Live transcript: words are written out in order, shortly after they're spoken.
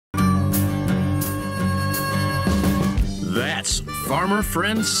That's farmer,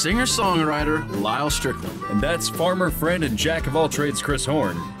 friend, singer-songwriter Lyal Strickland. And that's farmer, friend, and jack of all trades Chris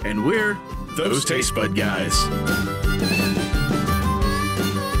Horn. And we're those Tastebud guys.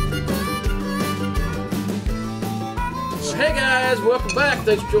 Hey guys, welcome back.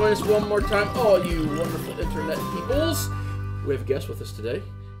 Thanks for joining us one more time, all you wonderful internet peoples. We have a guest with us today,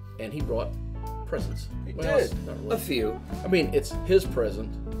 and he brought presents. He did. A few. I mean, it's his present,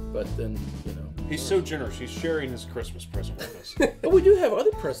 but then, you know. He's so generous. He's sharing his Christmas present with us. But we do have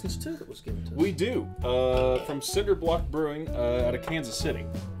other presents, too, that was given to us. We do. From Cinderblock Brewing out of Kansas City.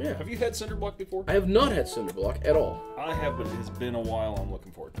 Yeah. Have you had Cinderblock before? I have not had Cinderblock at all. I have, but it's been a while. I'm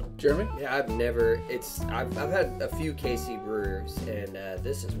looking forward to it. Jeremy? Yeah, I've had a few KC brewers, and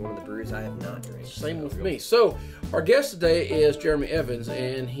this is one of the brews I have not drank. Same with me. So, our guest today is Jeremy Evans,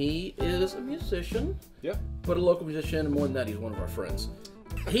 and he is a musician. Yep. But a local musician, and more than that, he's one of our friends.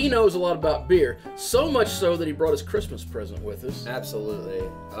 He knows a lot about beer, so much so that he brought his Christmas present with us. Absolutely.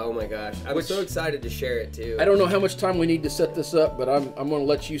 Oh my gosh. I'm so excited to share it too. I don't know how much time we need to set this up, but I'm going to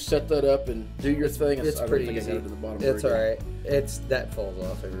let you set that up and do your thing. It's pretty easy. It's all right. That falls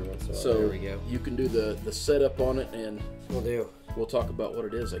off every once in a while. So there we go. You can do the setup on it, and we'll talk about what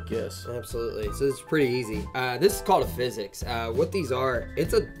it is, I guess. Absolutely. So it's pretty easy. This is called a Fizzics. What these are,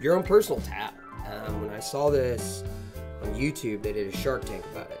 it's your own personal tap. When I saw this on YouTube, they did a Shark Tank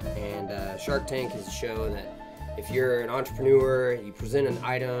about it, and Shark Tank is a show that if you're an entrepreneur, you present an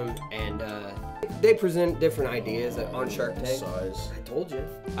item, and they present different ideas on Shark Tank. Size. I told you.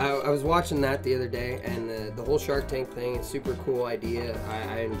 I was watching that the other day, and the whole Shark Tank thing is a super cool idea.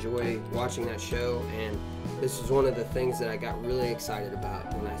 I enjoy watching that show, and this was one of the things that I got really excited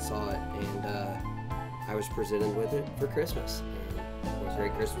about when I saw it, and I was presented with it for Christmas. It was a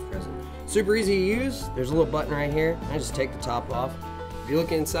great Christmas present. Super easy to use. There's a little button right here. I just take the top off. If you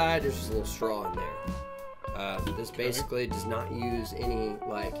look inside, there's just a little straw in there. This basically does not use any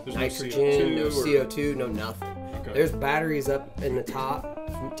There's nitrogen, no CO2, no nothing. Okay. There's batteries up in the top.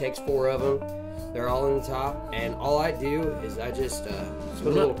 It takes 4 of them. They're all in the top, and all I do is I just put a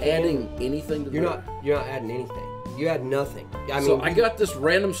little adding anything to You're not adding anything. You add nothing. I got this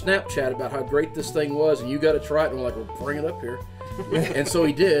random Snapchat about how great this thing was, and you got to try it, and we're like, well, bring it up here. And so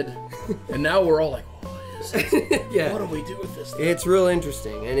he did, and now we're all like, what is this? Yeah. What do we do with this thing? It's real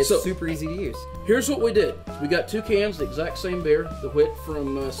interesting, and it's super easy to use. Here's what we did. We got 2 cans, the exact same beer, the Wit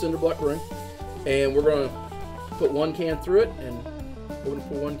from Cinderblock Brewing, and we're going to put 1 can through it, and we're going to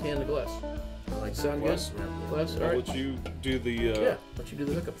pour 1 can in the glass. Sound good? Glass? All I'll right. let you do the let you do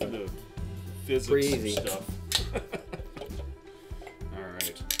the hookup thing. the physics Pretty easy. stuff.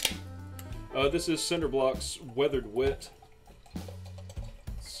 All right. This is Cinderblock's Weathered Wit.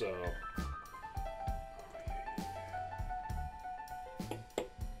 So.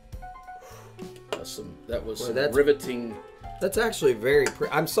 That was that's riveting. That's actually very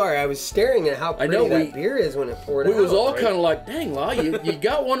I'm sorry, I was staring at how pretty that beer is when it poured out. We was all kind of like, dang, Lyal, you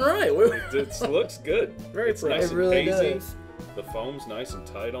got one right. It looks good. Very it's pretty. nice It and really hazy. does. The foam's nice and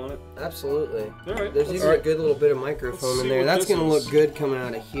tight on it. Absolutely. All right. There's even a good little bit of microfoam in see there. what That's this going to is. look good coming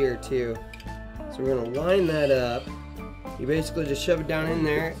out of here, too. So we're going to line that up. You basically just shove it down in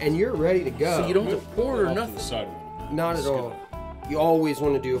there, and you're ready to go. So you don't have to pour it or Off to nothing. the side of it. Not at all. You always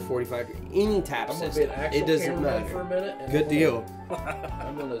want to do a 45 degree. Any tap I'm going to be system. an actual It doesn't cameraman matter. for a minute. And Good deal.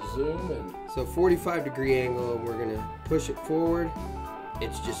 I'm going to zoom and... So 45 degree angle, and we're going to push it forward.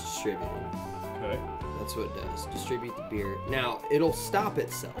 It's just distributing. Okay. That's what it does. Distribute the beer. Now, it'll stop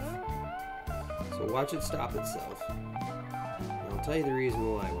itself. So watch it stop itself. And I'll tell you the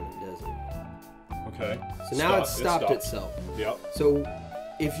reason why when it doesn't. Okay. So now it's stopped itself. Yep. So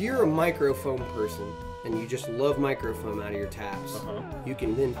if you're a microfoam person and you just love microfoam out of your taps, you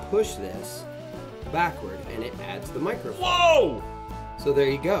can then push this backward and it adds the microfoam. Whoa! So there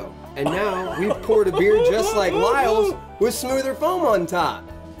you go. And now we've poured a beer just like Lyle's with smoother foam on top.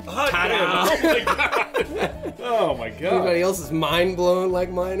 Ta-da! Oh my god! Oh my god! Everybody else is mind blown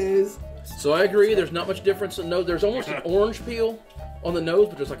like mine is. So I agree, there's not much difference in nose. There's almost an orange peel on the nose,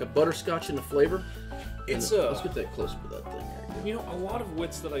 but there's like a butterscotch in the flavor. Let's get that closer to that thing here. You know, a lot of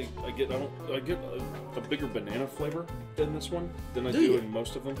wits that I get, I get a bigger banana flavor than this one than I do in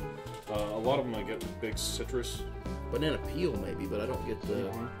most of them. A lot of them I get big citrus. Banana peel maybe, but I don't get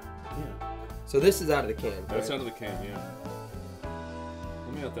the... Yeah. So this is out of the can. That's right? out of the can, yeah.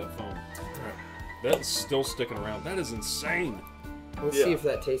 Let me out that foam. That's still sticking around. That is insane. Let's see if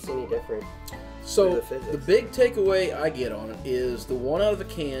that tastes any different. So the Fizzics. the big takeaway I get on it is the one out of the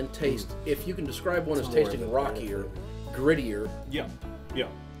can tastes, if you can describe one as tasting rockier, grittier, Yeah, yeah.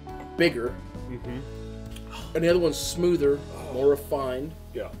 bigger, and the other one's smoother, more refined.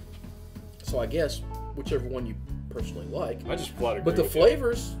 Yeah. So I guess whichever one you personally like. I just flat agree But the with you.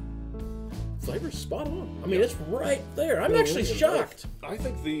 flavor's spot on. I mean, it's right there. I'm actually shocked. I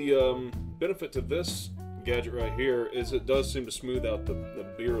think the benefit to this gadget right here is it does seem to smooth out the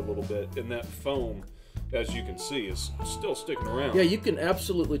beer a little bit, and that foam, as you can see, is still sticking around. Yeah, you can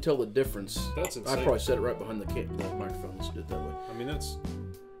absolutely tell the difference. That's insane. I probably said it right behind the microphone. Let's do it that way. I mean, that's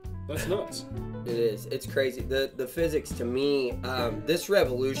nuts. It is. It's crazy. The Fizzics, to me, this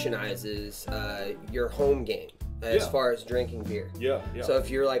revolutionizes your home game as far as drinking beer. Yeah. So if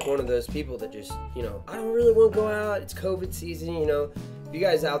you're like one of those people that just, I don't really want to go out, it's COVID season, you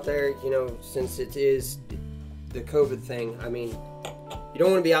guys out there, since it is the COVID thing, I mean, you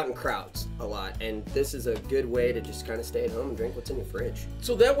don't want to be out in crowds a lot, and this is a good way to just kind of stay at home and drink what's in your fridge.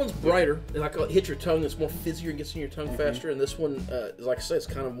 So that one's brighter, like it hits your tongue. It's more fizzier and gets in your tongue faster. And this one, like I said, it's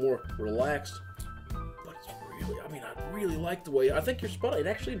kind of more relaxed. But it's really, I really like the way. I think you're spot on. It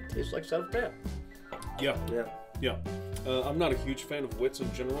actually tastes like it's out of tap. Yeah. I'm not a huge fan of wits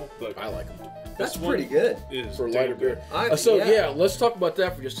in general, but I like them. That's pretty good is For damn lighter beer. good. Yeah, let's talk about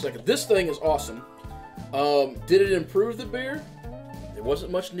that for just a second. This thing is awesome. Did it improve the beer? There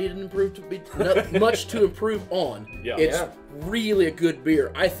wasn't much needed to improve to be much to improve on. Yeah. It's really a good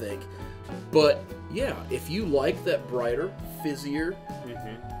beer, I think. But yeah, if you like that brighter, fizzier,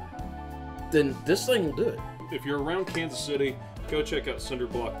 then this thing will do it. If you're around Kansas City, go check out Cinder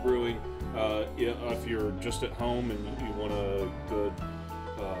Block Brewing. If you're just at home and you want a good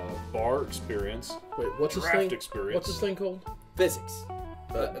bar experience, Wait, what's this draft thing? experience. What's this thing called? Fizzics.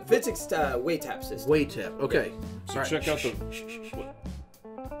 Fizzics way tap system. Way tap. Okay. So All right. check out the.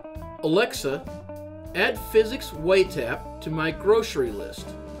 Alexa, add Fizzics Way Tap to my grocery list.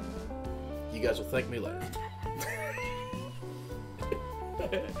 You guys will thank me later.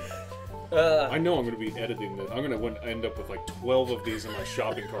 I know I'm going to be editing this. I'm going to end up with like 12 of these in my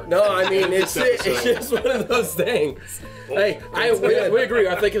shopping cart. No, I mean, it's episode. just one of those things. Hey, we agree.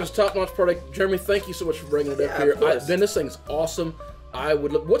 I think it's a top-notch product. Jeremy, thank you so much for bringing it up Yeah, here. of course. Ben, this thing's awesome. I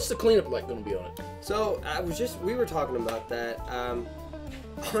would look. What's the cleanup like going to be on it? So we were talking about that.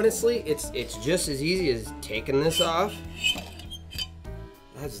 Honestly, it's just as easy as taking this off.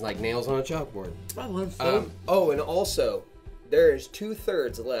 That's like nails on a chalkboard. I love foam. Oh, and also, there is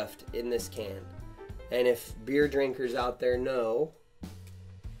 2/3 left in this can. And if beer drinkers out there know,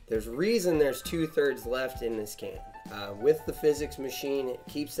 there's reason there's 2/3 left in this can. With the Fizzics machine, it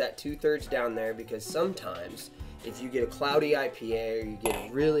keeps that 2/3 down there because sometimes if you get a cloudy IPA or you get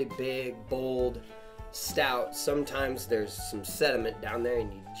a really big, bold stout, sometimes there's some sediment down there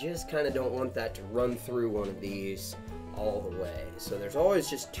and you just kind of don't want that to run through one of these all the way. So there's always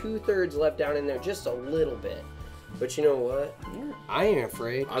just 2/3 left down in there, just a little bit. But you know what? I ain't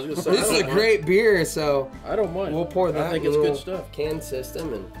afraid. I was gonna say, This is a great beer, so I don't mind. we'll pour that. I think in it's a good little stuff. Can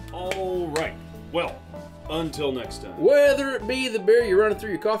system and All right. Well, until next time. Whether it be the beer you're running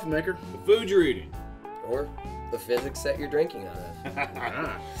through your coffee maker, The food you're eating. or the Fizzics that you're drinking out of.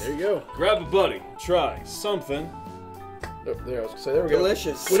 there you go. Grab a buddy. Try something. Oh, there, I was gonna say, there we go.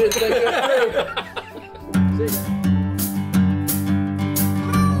 Delicious. We didn't think that through. See ya.